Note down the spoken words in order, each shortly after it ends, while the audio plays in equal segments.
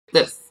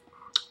This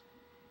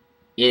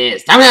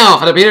is time now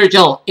for the Peter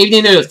Channel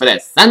Evening News for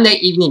this Sunday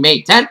evening,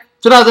 May 10th,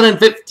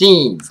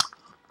 2015.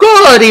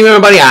 Good evening,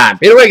 everybody. I'm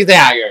Peter Wiggins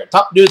out here.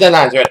 Top news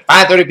headlines are at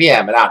 5:30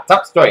 p.m. and our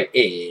top story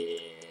is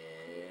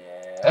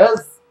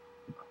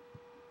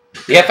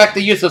the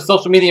effective use of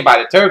social media by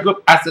the terror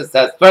group ISIS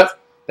says threats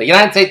the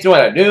United States to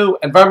a new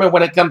environment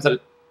when it comes to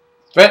the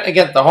threat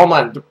against the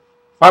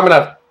Department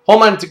of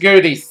Homeland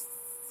Security.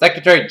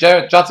 Secretary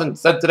Jared Johnson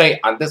said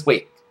today on This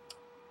Week.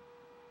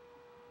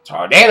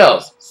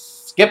 Tornadoes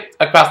skipped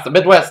across the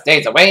Midwest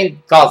states of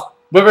rain, caused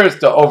rivers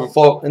to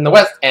overflow in the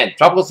west, and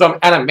Tropical Storm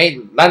Anna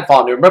made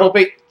landfall near Myrtle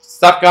Beach,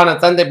 South Carolina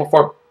on Sunday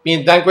before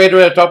being downgraded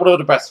to a tropical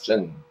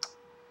depression.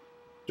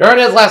 During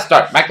his last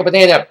start, Michael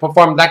Pineda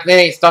performed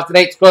 98 starts and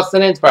 8 scores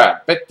innings for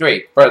a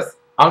victory. For his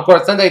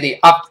encore Sunday, the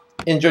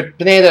oft-injured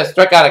Pineda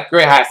struck out a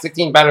career-high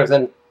 16 batters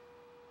in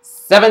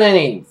 7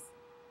 innings.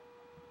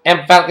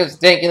 And Falcons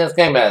taking this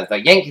game as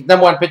the Yankees'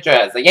 #1 pitcher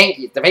as the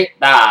Yankees defeat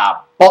the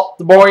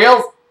Baltimore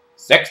Orioles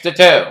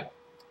 6-2.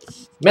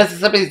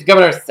 Mississippi's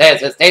governor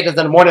says his state is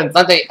in mourning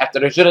Sunday after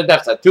the shooting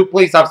deaths of 2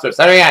 police officers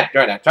Saturday night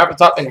during a traffic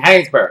stop in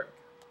Harrisburg.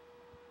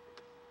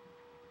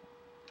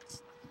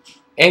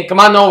 In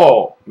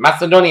Komanovo,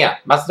 Macedonia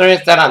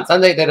said on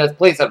Sunday that its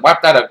police had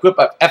wiped out a group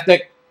of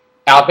ethnic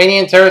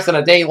Albanian terrorists in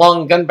a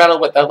day-long gun battle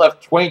that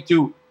left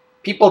 22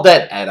 people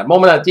dead at a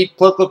moment of deep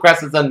political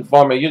crisis in the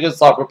former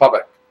Yugoslav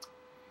Republic.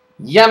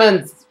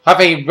 Yemen's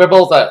Houthi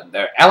rebels,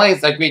 their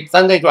allies, agreed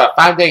Sunday to a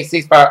 5-day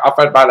ceasefire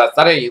offered by the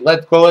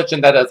Saudi-led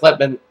coalition that has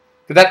been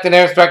conducting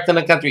airstrikes in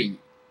the country,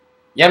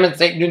 Yemen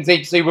State News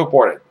Agency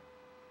reported.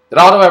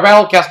 Geraldo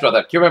Herrero Castro,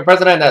 the Cuban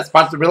president, has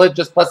sponsored a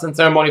religious blessing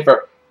ceremony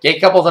for gay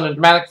couples in a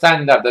dramatic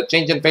sign of the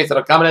change in face of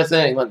the communists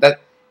in England that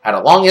had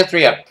a long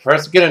history of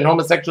persecuting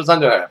homosexuals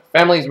under their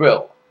family's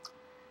rule.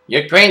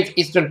 Ukraine's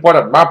eastern port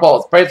of Mariupol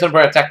is praised for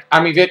attacked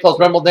army vehicles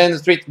rumbled in the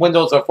streets.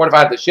 Windows are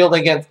fortified to shield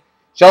against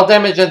shell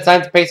damage, and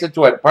signs pasted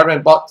to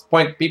apartment blocks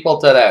point people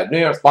to the New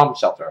York's bomb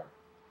shelter.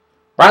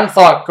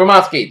 Branislaw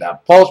Krumowski, the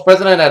Polish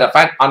president, had a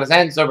fight on his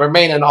hands to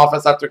remain in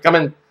office after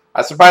coming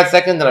a surprise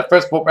second in the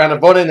first round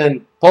of voting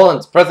in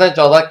Poland's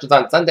presidential elections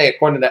on Sunday,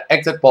 according to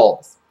exit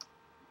polls.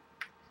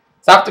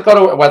 South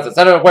Dakota was the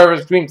center of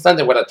weather stream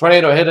Sunday with a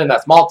tornado hit in a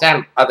small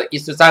town on the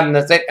eastern side of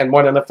the state and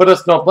more than a foot of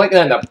snow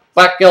blanketing the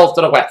Black Hills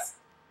to the west.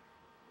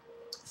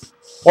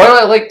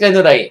 Oil leaked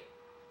into the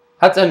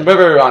Hudson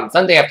River on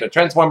Sunday after a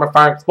transformer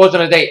fire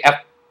explosion a day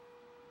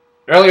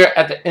earlier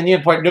at the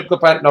Indian Point nuclear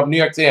plant of New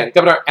York City, and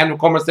Governor Andrew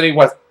Cuomo City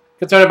was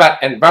concerned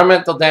about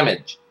environmental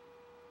damage.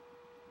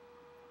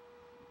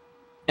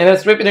 In a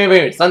sweeping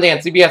interview Sunday on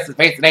CBS's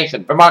Face the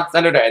Nation, Vermont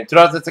Senator and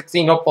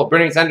 2016 hopeful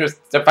Bernie Sanders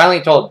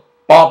finally told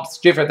Bob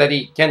Schiffer that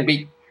he can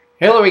beat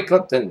Hillary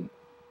Clinton.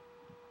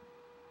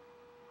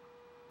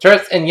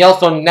 Tourists in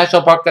Yellowstone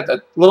National Park got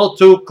a little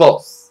too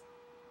close.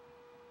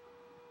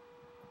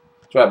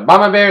 So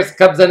Mama Bears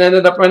Cubs and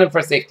ended up running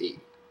for safety.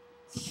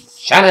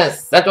 China's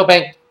central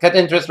bank cut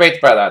interest rates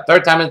for the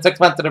 3rd time in 6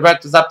 months to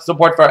ratchet up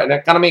support for an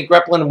economy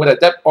grappling with a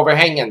debt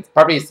overhang and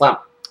poverty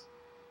slump.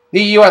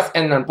 The U.S.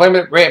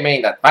 unemployment rate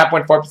remained at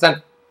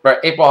 5.4% for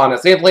April on a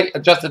seasonally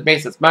adjusted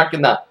basis,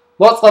 marking the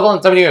lowest level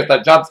in 7 years. The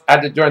jobs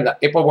added during the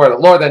April were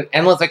lower than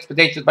analyst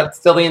expectations, but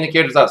still the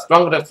indicators are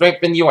strong to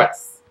strength in the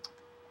U.S.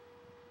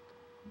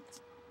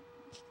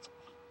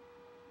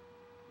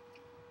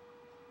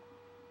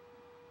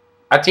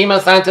 A team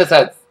of scientists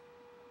has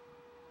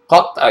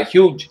caught a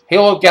huge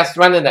halo gas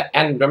strand in the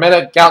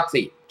Andromeda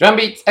Galaxy.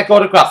 Drumbeats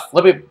echoed across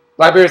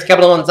Liberia's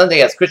capital on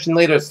Sunday as Christian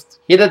leaders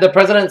heeded the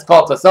president's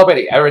call to celebrate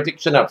the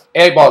eradication of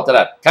Ebola to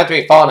the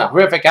country following a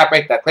horrific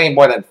outbreak that claimed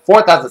more than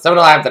 4,700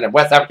 lives in a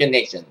West African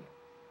nation.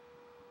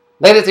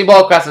 Latest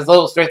Ebola crisis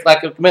illustrates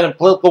lack of committed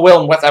political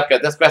will in West Africa.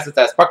 This crisis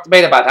has sparked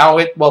debate about how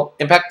it will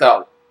impact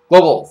the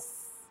global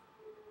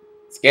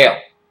scale.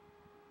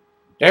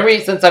 During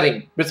recent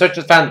study,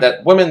 researchers found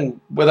that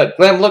women with a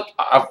glam look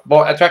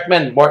attract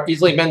men more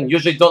easily. Men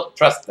usually don't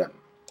trust them.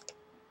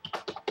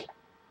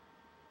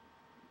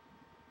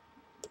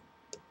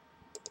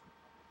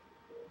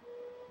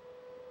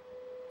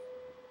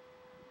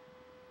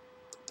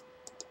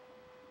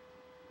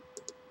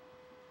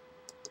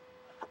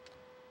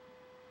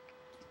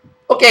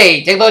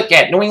 Okay, take a look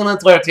at New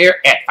England's alerts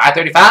here at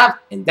 5:35.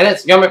 In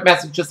Dennis, Yarmouth,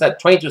 Massachusetts, at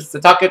 22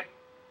 Setauket,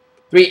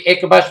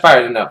 3-acre bush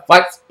fire in the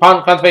Flax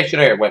Pond Conservation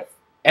Area with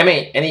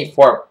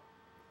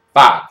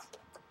MA-NE45.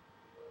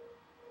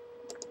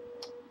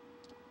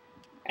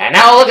 And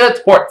now look at the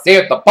sports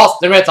here at the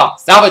Boston Red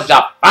Sox salvage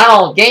the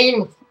final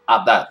game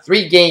of the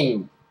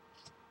 3-game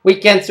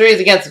weekend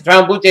series against the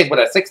Toronto Blue Jays with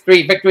a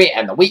 6-3 victory,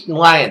 and the Wheaton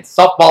Lions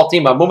softball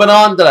team are moving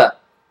on to the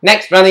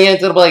next round of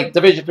the NCAA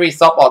Division III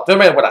softball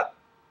tournament with a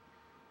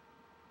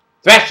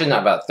thrashing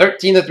of a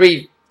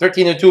 13-2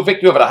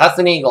 victory over the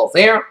Hudson Eagles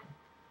here.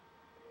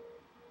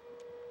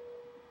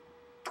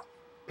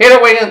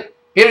 Peter Wiggins,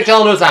 Peter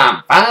Channel News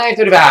on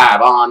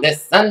 5:35 on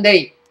this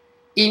Sunday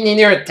evening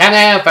here at 10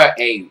 a.m. for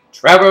a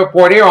travel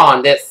report here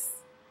on this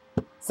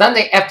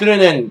Sunday afternoon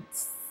and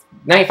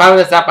 95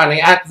 minutes up on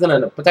the accident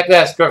and the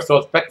protected curve, so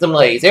expect some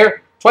delays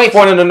here.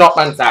 24 on the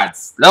northbound side.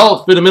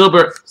 Slow through the middle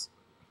burst.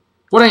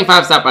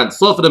 495 southbound.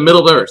 Slow for the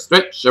middle burst.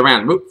 Stretch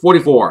around Route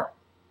 44.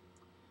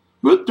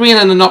 Route 3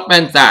 on the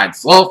northbound side.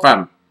 Slow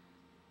from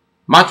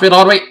Montreal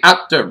all the way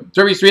out to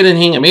Derby Street and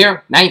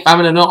Hinghamere. 95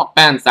 on the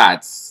northbound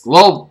side.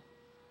 Slow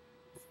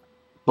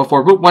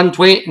before Route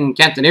 128 in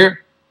Cantoneer.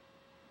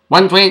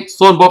 128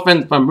 slow in both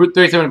ends from Route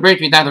 37 to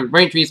Braintree down to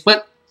Braintree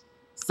Split.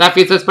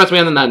 Southeast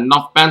Expressway on the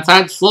northbound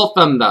side. Slow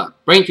from the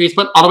Braintree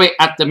Split all the way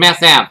out to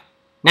Mass Ave.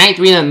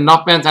 93 on the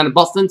northbound side of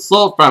Boston.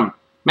 Slow from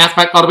Mass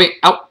Pike all the way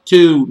out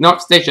to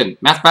North Station.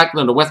 Mass Pike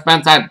on the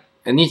westbound side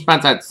and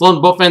eastbound side. Slow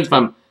in both ends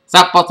from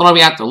South Boston all the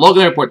way out to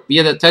Logan Airport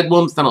via the Ted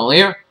Williams Tunnel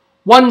here.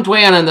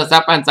 120 on the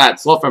southbound side.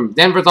 Slow from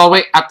Denver's all the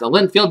way out to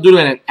Linfield due to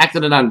an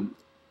accident on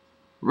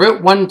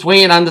Route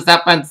 120 on the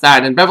southbound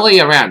side. And Beverly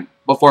around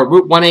before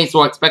Route 1A,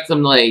 so expect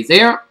some delays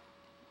here.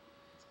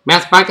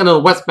 Mass Pike on the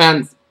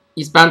westbound,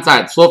 eastbound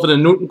side. Slow for the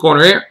Newton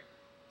corner here.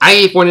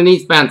 I-84 on the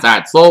eastbound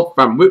side. Slow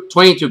from Route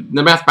 20 to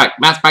the Mass Pike.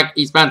 Mass Pike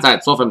eastbound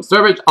side. Slow from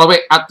Sturbridge all the way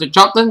out to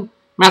Charlton.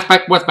 Mass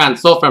Pike westbound.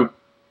 Slow from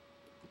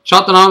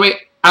Charlton all the way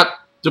out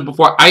to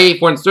before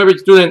I-84 and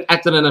Sturbridge due to an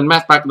accident on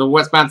Mass Pike on the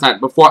westbound side.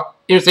 Before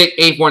Interstate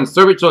 84 and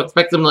Sturbridge, so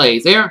expect some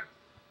delays here.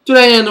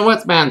 Today on the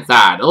westbound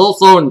side.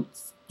 Also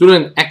due to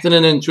an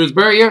accident in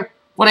Shrewsbury here.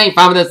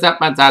 185 on the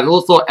southbound side.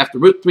 Also after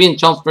Route 3 in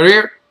Chelmsford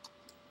here.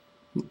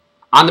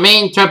 On the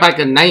main turnpike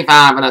in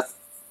 95 on the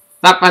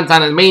southbound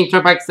side and the main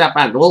turnpike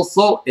southbound.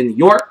 Also in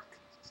York.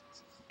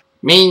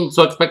 Main,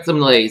 so expect some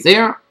delays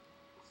here.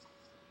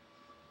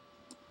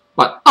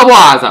 But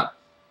otherwise,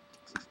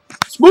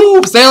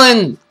 smooth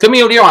sailing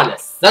commute here on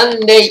this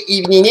Sunday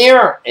evening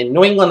here in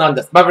New England on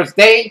this Mother's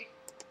Day.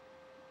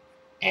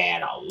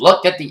 And a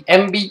look at the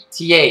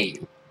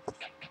MBTA.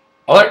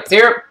 Alerts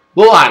here.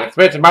 Blue line,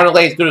 experiencing minor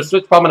delays due to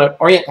switch problem at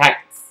Orient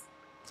Heights.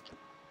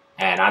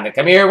 And on the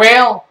Khmer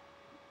Rail,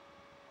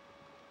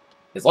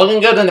 it's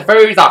looking good in the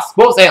ferries off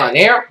smooth sailing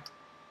here.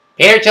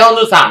 Air Channel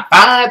News time,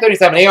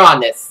 5:37 here on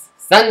this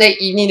Sunday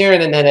evening here,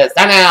 and then the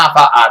Sun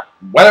Alpha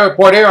weather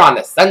report here on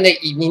this Sunday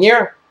evening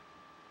here.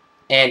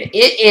 And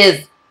it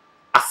is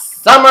a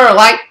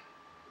summer-like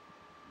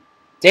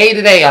day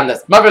today on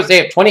this Mother's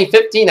Day of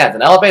 2015 as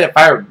an elevated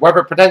fire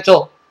weather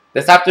potential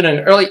this afternoon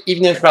and early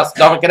evening across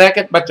Northern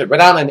Connecticut, much of Rhode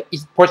Island, and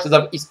east portions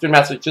of eastern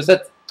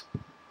Massachusetts.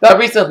 The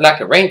recent lack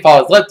of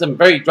rainfall has led to some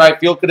very dry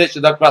fuel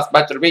conditions across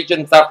much of the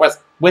region. Southwest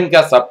wind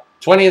gusts of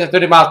 20 to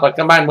 30 miles per hour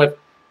combined with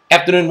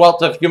afternoon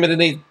welts of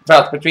humidity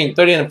droughts between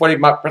 30 and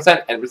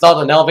 40% and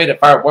result in elevated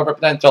fire weather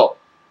potential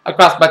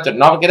across much of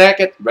Northern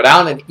Connecticut, Rhode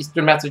Island, and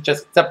eastern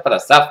Massachusetts, except for the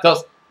south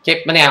coast,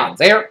 Cape May Islands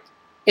there.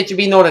 It should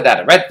be noted that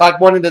a red flag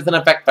warning doesn't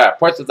affect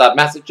portions of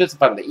Massachusetts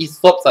from the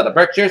east slopes of the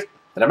Berkshires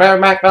to the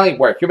Merrimack Valley,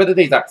 where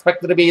humidities are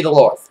expected to be the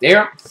lowest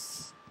there.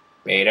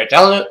 Peter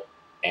telling you.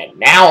 And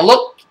now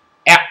look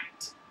at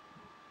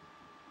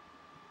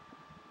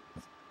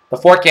the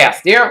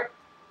forecast here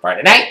for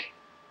tonight.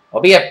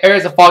 Will be at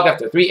areas of fog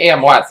after 3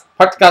 a.m. west.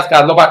 Part to gust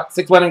got low about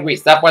 61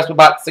 degrees. Southwest with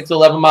about 6 to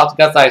 11 miles.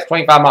 Gust size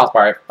 25 miles per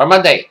hour. For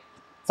Monday,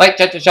 slight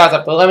chance of showers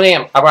after 11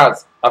 a.m.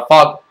 Hours of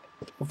fog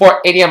before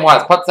 8 a.m.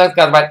 west. Part to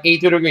gust about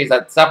 82 degrees.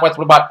 At southwest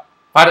with about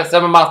 5 to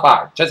 7 miles per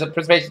hour. Chance of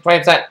precipitation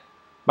 20%.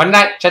 Monday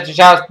night, chance of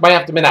showers right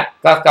after midnight.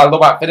 Gust got low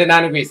about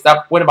 59 degrees.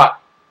 South wind about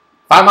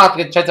 5 miles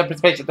to get chance of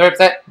precipitation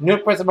 30%. New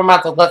precipitation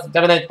amounts of less than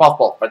 7 inches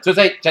possible. For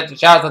Tuesday, chance of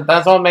showers and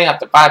thunderstorms may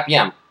after 5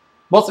 p.m.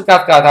 Most of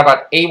Gust have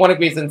about 81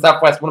 degrees in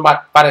southwest, wind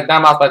about 5 to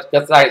 9 miles per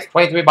gust size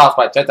 23 miles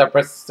per chance of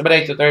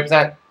precipitation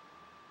 30%.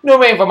 New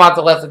rain for amounts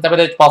of less than 7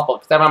 inches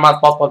possible, 7 miles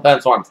possible in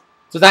thunderstorms.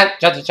 Tonight,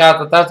 chance of showers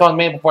and thunderstorms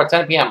may before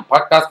 10 p.m.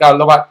 Part Gust got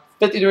low about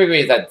 53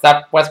 degrees at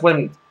southwest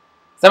wind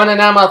 7 to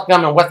 9 miles per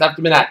hour west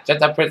after midnight.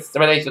 Chance of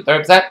precipitation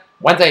 30%.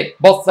 Wednesday,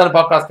 both southern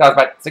Part Gust got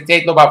about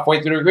 68, low about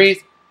 42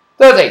 degrees.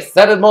 Thursday,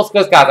 southern most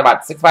Gust got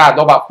about 65,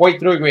 low about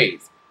 43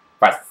 degrees.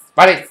 For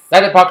Friday,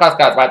 southern Part Gust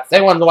got about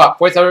 71, low about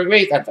 47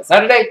 degrees. And for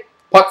Saturday,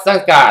 Part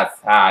Sun skies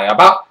high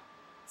about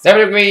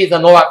 7 degrees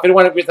and low about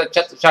 51 degrees at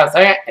Chester Shores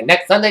area. And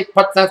next Sunday,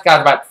 Part Sun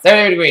skies about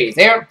 70 degrees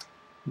here.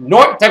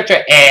 North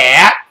temperature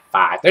at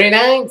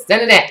 539,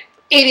 standing at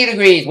 80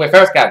 degrees with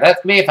first skies.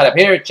 That's me for the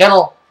Peter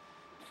Channel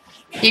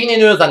Evening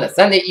News on the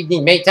Sunday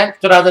evening, May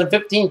 10th,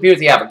 2015.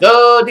 Peter, you have a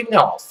good evening.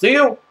 I'll see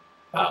you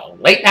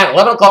late night,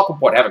 11 o'clock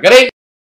report. Have a good evening.